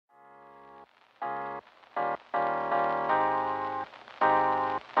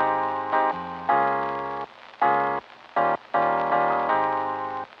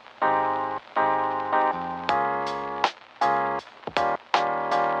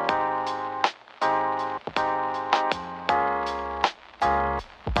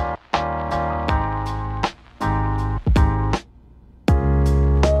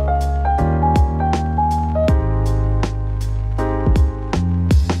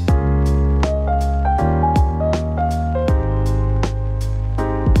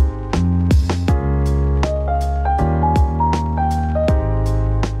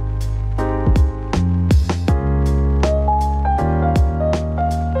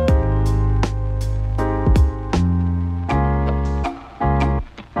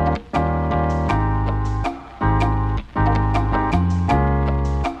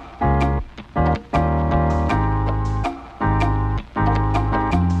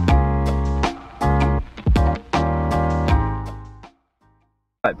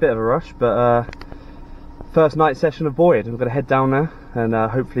bit of a rush, but first night session of Boyd. I'm going to head down there and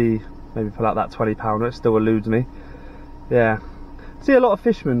hopefully maybe pull out that 20 pounder. It still eludes me. Yeah, see a lot of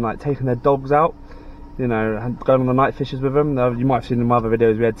fishermen like taking their dogs out, you know, and going on the night fishes with them. You might have seen in my other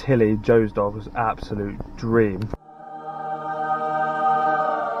videos, we had Tilly, Joe's dog, was an absolute dream.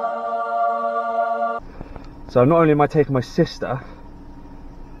 So not only am I taking my sister,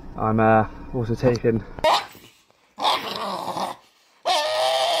 I'm also taking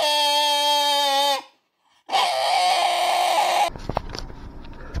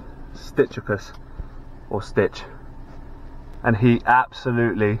Stitchicus, or Stitch, and he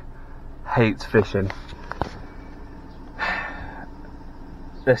absolutely hates fishing.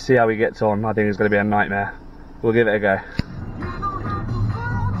 Let's see how he gets on. I think it's going to be a nightmare. We'll give it a go.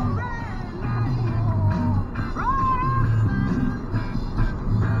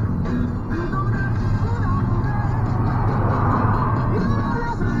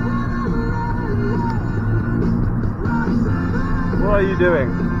 What are you doing?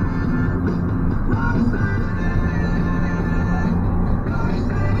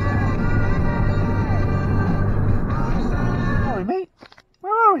 Sorry, mate.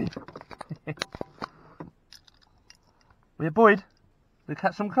 Where are we? We're Boyd. We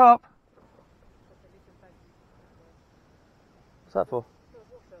catch some carp. What's that for?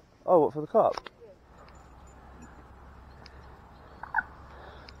 Oh, what, for the carp?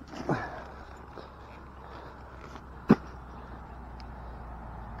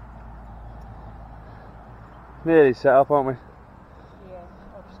 Nearly set up, aren't we? Yeah,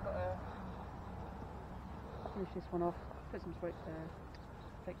 I've just got to finish this one off, put some switch there,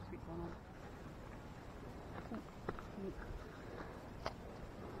 take the switch one on.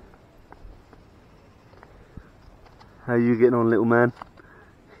 How are you getting on, little man?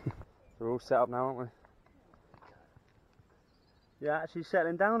 We're all set up now, aren't we? You're actually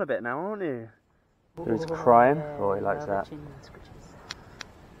settling down a bit now, aren't you? He's crying. Oh, he likes that.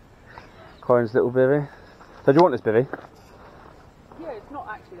 Corin's little bivvy. So do you want this bivvy? Yeah, it's not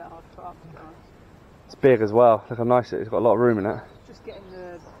actually that hard to put up. It's big as well. Look how nice it is. It's got a lot of room in it. Just getting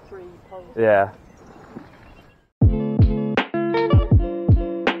the 3 poles. Yeah.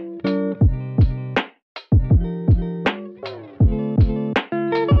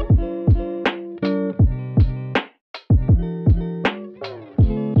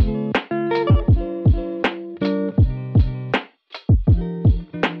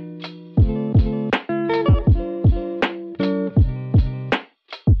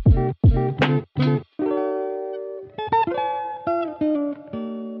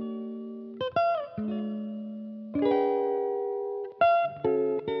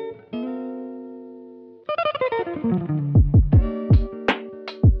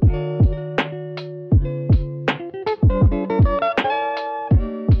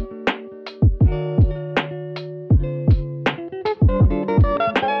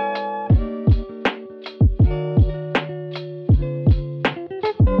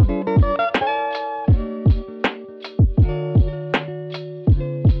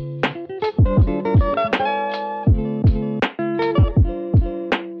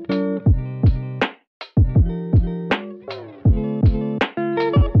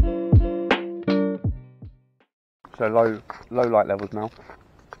 So low light levels now.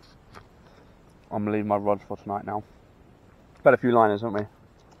 I'm leaving my rods for tonight now. We've had a few liners, haven't we?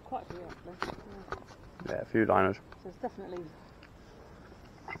 Quite a few actually. Yeah, a few liners. So it's definitely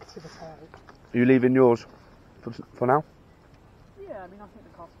activity. Are you leaving yours for now? Yeah, I mean I think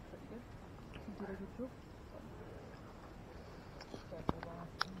the cast is pretty good. You did a good job.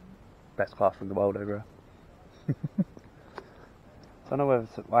 Best class in the world over here. I don't know whether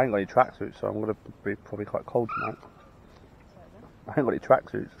I ain't got any tracksuits, so I'm going to be probably quite cold tonight. I ain't got any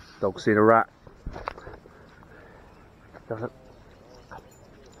tracksuits. Dog's seen a rat. Does it?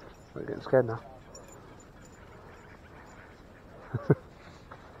 I'm getting scared now.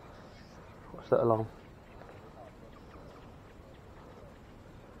 What's that alarm?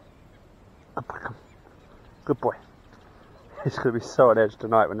 Good boy. He's going to be so on edge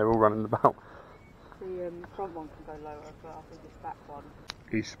tonight when they're all running about. The front one can go lower, but I think this back one.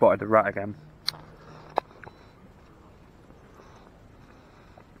 He's spotted the rat again.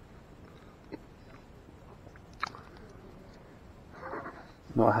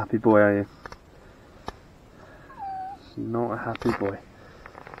 Not a happy boy, are you? Not a happy boy.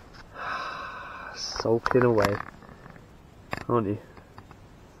 Sulking away, aren't you?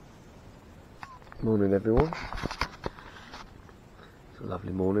 Morning, everyone. It's a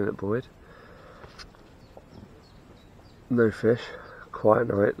lovely morning at Boyd. No fish, quiet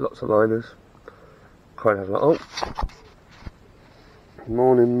night, lots of liners. Quite have a lot. Oh!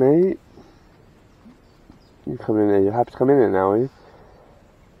 Morning, mate. You coming in here? You're happy to come in here now, are you?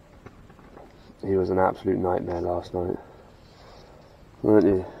 He was an absolute nightmare last night, weren't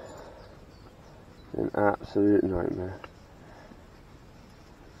you? An absolute nightmare.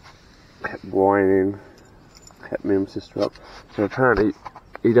 Kept whining, kept me and my sister up. So apparently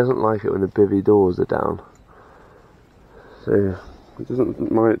he doesn't like it when the bivvy doors are down. So he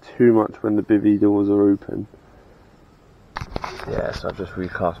doesn't mind it too much when the bivvy doors are open. Yeah, so I've just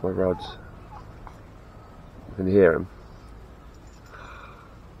recast my rods. You can hear them.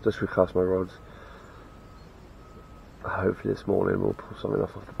 Just recast my rods. Hopefully this morning we'll pull something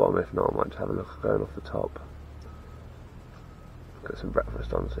off the bottom. If not, I might just have a look at going off the top. Get some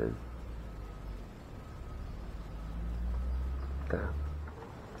breakfast on soon. Damn.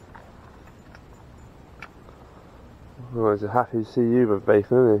 Oh, he's happy to see you with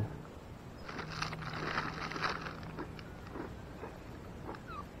bacon, isn't he?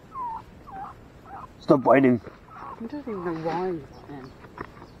 Stop whining. He doesn't even know why he's whining.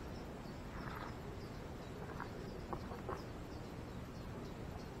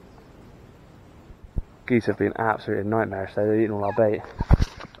 Geese have been absolutely nightmarish. They're eating all our bait.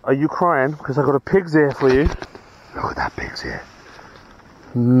 Are you crying? Because I've got a pig's ear for you. Look at that pig's ear.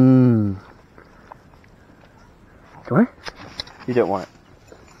 Mmm. Come on. You don't want it.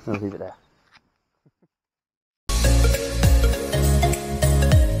 I'll leave it there.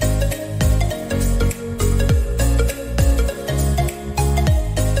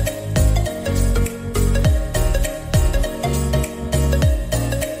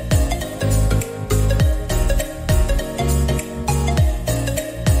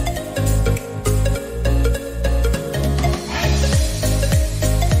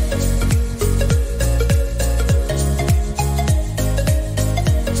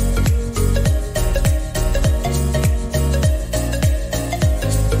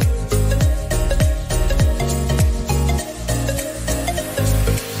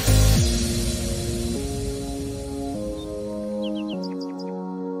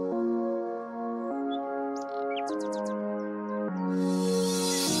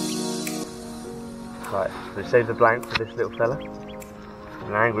 Right, so save the blank for this little fella.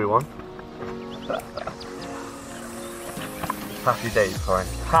 An angry one. Happy days, Corin.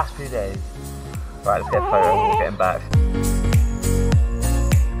 Happy days. Right, let's get a photo and we'll get him back.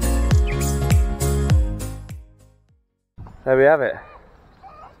 There we have it.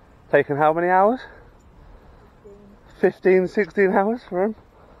 Taken how many hours? 15, 16 hours for him.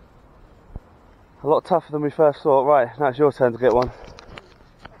 A lot tougher than we first thought. Right, now it's your turn to get one.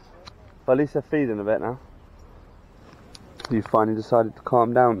 But at least they're feeding a bit now. You finally decided to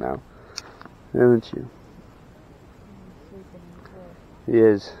calm down now, haven't you? He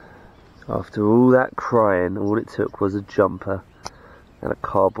is. After all that crying, all it took was a jumper and a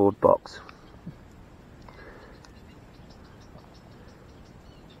cardboard box.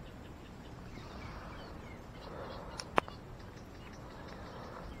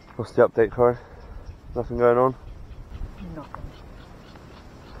 What's the update, Corey? Nothing going on? Nothing.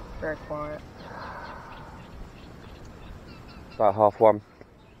 Very quiet. About 1:30.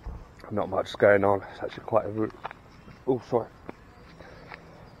 Not much going on. It's actually quite a oh, sorry.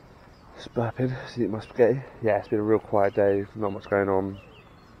 Just burping. Just eating my spaghetti. Yeah, it's been a real quiet day. Not much going on.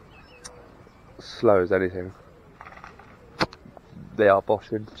 Slow as anything. They are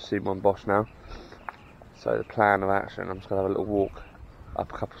boshing. Just seen one bosh now. So the plan of action, I'm just gonna have a little walk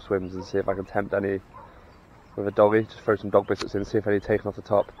up a couple of swims and see if I can tempt any with a doggy. Just throw some dog biscuits in, see if any taken off the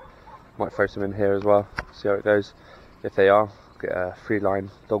top. Might throw some in here as well, see how it goes. If they are, get a 3-line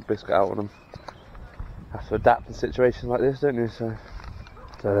dog biscuit out on them. Have to adapt in situations like this, don't you? So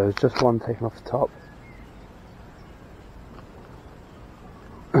there's just one taken off the top.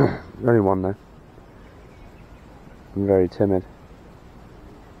 Only one though. I'm very timid.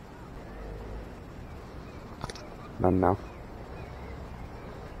 None now.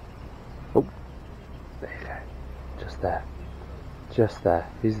 Oh, there you go. Just there. Just there.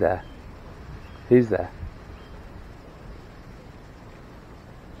 He's there. He's there.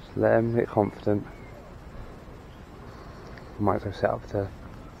 Just let him get confident. I might go set up to.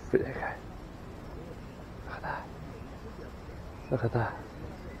 There you go. Look at that. Look at that.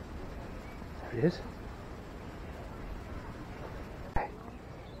 There he is. Okay.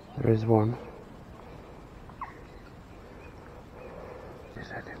 There is one.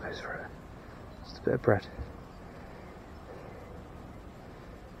 Just anything goes for it. Just a bit of bread.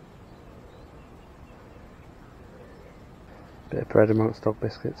 Bit of bread amongst dog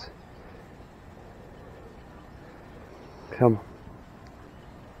biscuits. Come on.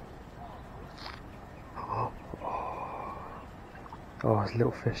 Oh, there's a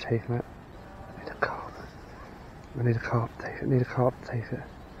little fish taking it. I need a carp. I need a carp to take it. I need a carp to take it.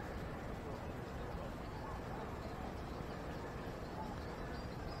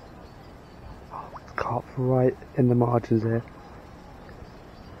 Oh, carp right in the margins here.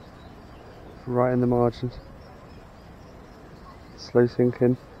 Right in the margins. Slow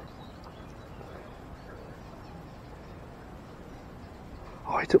sinking.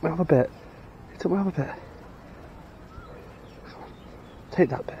 Oh, he took my other bit. He took my other bit. Come on. Take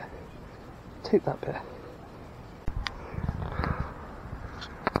that bit. Take that bit.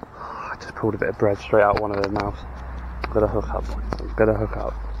 I just pulled a bit of bread straight out one of their mouths. I've got to hook up. I've got to hook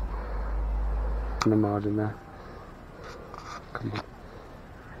up. In the margin there. Come on.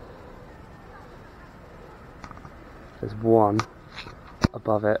 There's one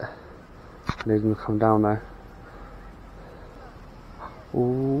above it. I need them to come down there.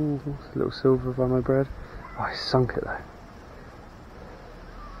 Ooh, a little silver by my bread. Oh, I sunk it though.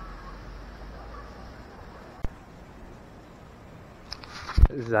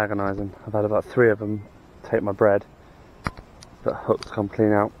 This is agonising. I've had about 3 of them take my bread, but hooks come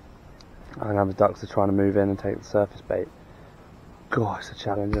clean out. I'm gonna have the ducks are trying to move in and take the surface bait. God, it's a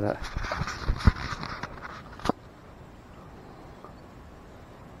challenge, isn't it?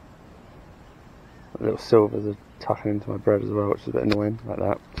 Little silvers are tucking into my bread as well, which is a bit annoying, like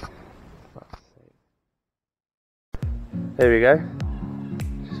that. Here we go.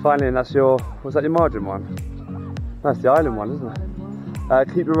 Just finally, and that's your, was that your margin one? That's the island one, isn't it?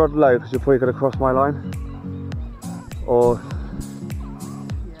 Keep your rod low because you're probably going to cross my line. Or...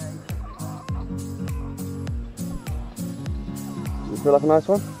 Does it feel like a nice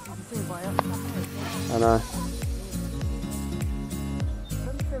one? I know.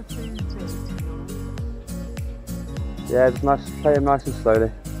 Yeah, just nice, play him nice and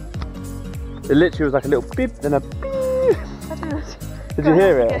slowly. It literally was like a little beep, then a beep. Did you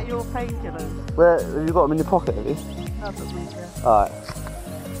hear it? Get your painkillers. Where, have you got them in your pocket, have you? That's what we do. Alright.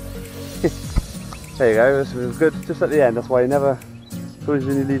 There you go, this was good just at the end, that's why you never, it's always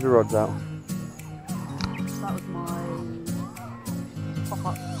when you leave your rods out. That was my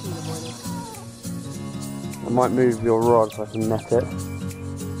pop-up tuna boiler. I might move your rod so I can net it.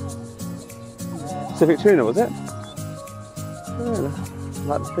 Pacific tuna, was it? Oh, I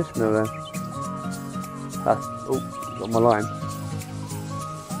like the fish meal then. That's, oh, got my line.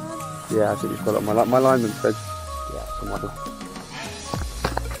 Yeah, I think you've got it on my line. My lineman said, yeah, it's a model.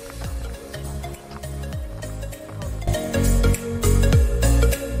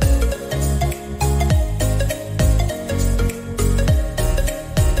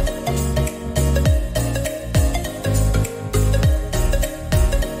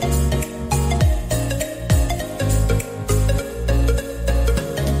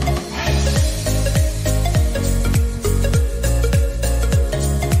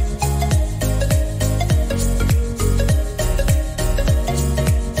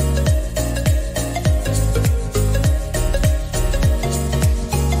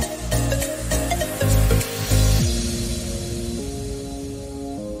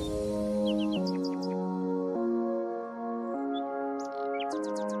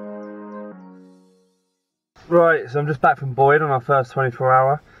 Right, so I'm just back from Boyd on our first 24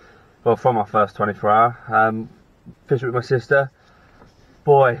 hour. Well, from our first 24 hour. Fishing with my sister.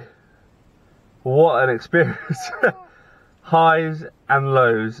 Boy, what an experience. Highs and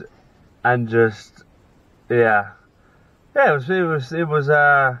lows, and just, yeah. Yeah, it was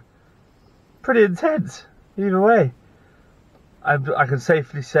pretty intense, either way. I can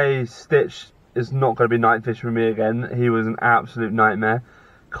safely say Stitch is not going to be night fishing with me again. He was an absolute nightmare.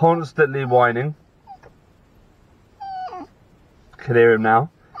 Constantly whining. Can hear him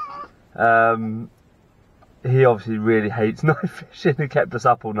now. He obviously really hates night fishing. He kept us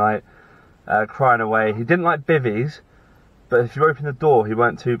up all night, crying away. He didn't like bivvies, but if you open the door, he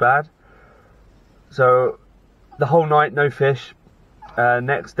weren't too bad. So the whole night, no fish.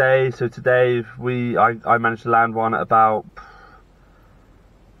 Next day, so today, I managed to land one at about,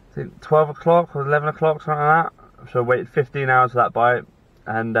 I think 12 o'clock or 11 o'clock, something like that. So I waited 15 hours for that bite.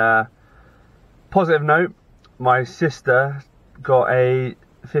 And positive note, my sister got a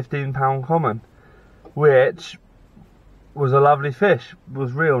 15-pound common, which was a lovely fish. It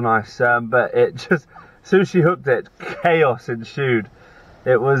was real nice, but it just, as soon as she hooked it, chaos ensued.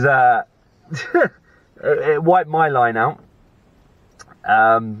 It was it wiped my line out.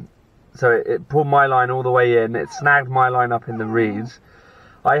 So it pulled my line all the way in. It snagged my line up in the reeds.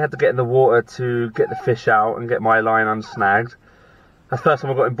 I had to get in the water to get the fish out and get my line unsnagged. That's the first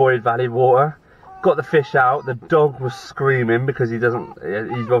time I got in Boyd Valley water. Got the fish out. The dog was screaming because he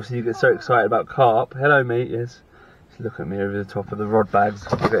obviously gets so excited about carp. Hello mate, yes. Just look at me over the top of the rod bags.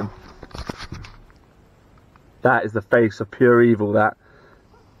 Look at him. That is the face of pure evil, that.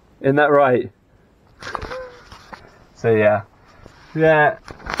 Isn't that right? So yeah. Yeah.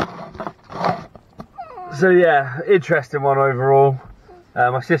 So yeah, interesting one overall.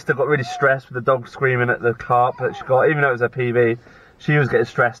 My sister got really stressed with the dog screaming at the carp that she got, even though it was a PB. She was getting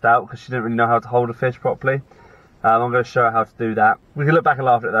stressed out because she didn't really know how to hold a fish properly. I'm going to show her how to do that. We can look back and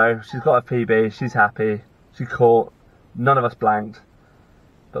laugh at it though. She's got a PB, she's happy, she caught, none of us blanked.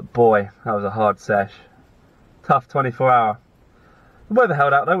 But boy, that was a hard sesh. Tough 24-hour. The weather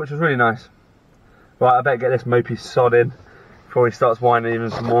held out though, which was really nice. Right, I better get this mopey sod in before he starts whining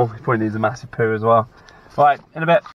even some more. He probably needs a massive poo as well. Right, in a bit.